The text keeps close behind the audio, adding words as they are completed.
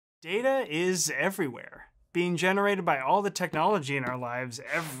Data is everywhere, being generated by all the technology in our lives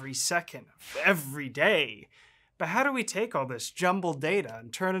every second of every day. But how do we take all this jumbled data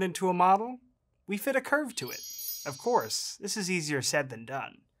and turn it into a model? We fit a curve to it. Of course, this is easier said than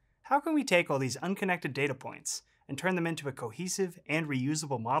done. How can we take all these unconnected data points and turn them into a cohesive and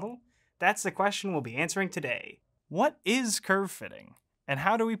reusable model? That's the question we'll be answering today. What is curve fitting, and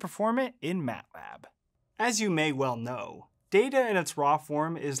how do we perform it in MATLAB? As you may well know, data in its raw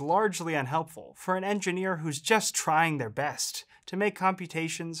form is largely unhelpful for an engineer who's just trying their best to make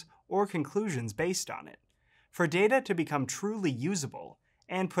computations or conclusions based on it. For data to become truly usable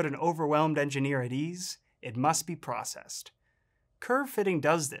and put an overwhelmed engineer at ease, it must be processed. Curve fitting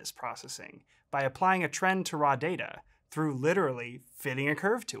does this processing by applying a trend to raw data through literally fitting a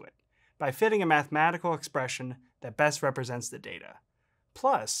curve to it, by fitting a mathematical expression that best represents the data.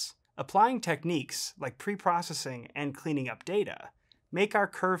 Plus, applying techniques like pre-processing and cleaning up data make our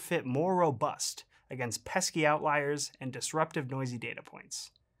curve fit more robust against pesky outliers and disruptive noisy data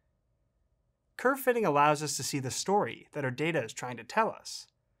points. Curve fitting allows us to see the story that our data is trying to tell us.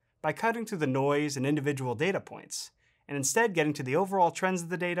 By cutting through the noise and individual data points, and instead getting to the overall trends of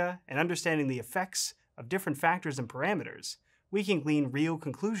the data and understanding the effects of different factors and parameters, we can glean real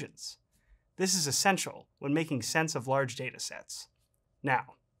conclusions. This is essential when making sense of large data sets.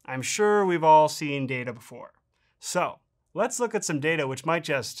 Now, I'm sure we've all seen data before. So, let's look at some data which might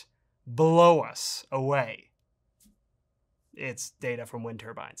just blow us away. It's data from wind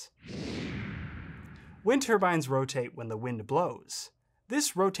turbines. Wind turbines rotate when the wind blows.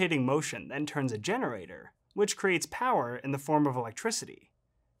 This rotating motion then turns a generator, which creates power in the form of electricity.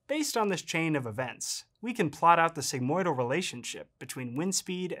 Based on this chain of events, we can plot out the sigmoidal relationship between wind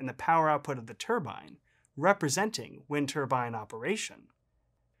speed and the power output of the turbine, representing wind turbine operation.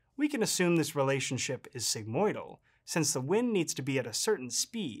 We can assume this relationship is sigmoidal, since the wind needs to be at a certain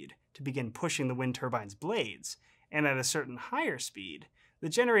speed to begin pushing the wind turbine's blades, and at a certain higher speed, the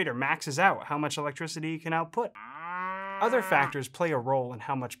generator maxes out how much electricity it can output. Other factors play a role in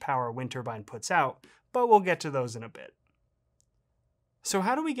how much power a wind turbine puts out, but we'll get to those in a bit. So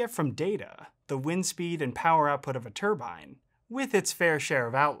how do we get from data, the wind speed and power output of a turbine, with its fair share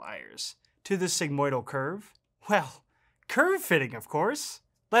of outliers, to the sigmoidal curve? Well, curve fitting, of course.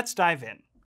 Let's dive in.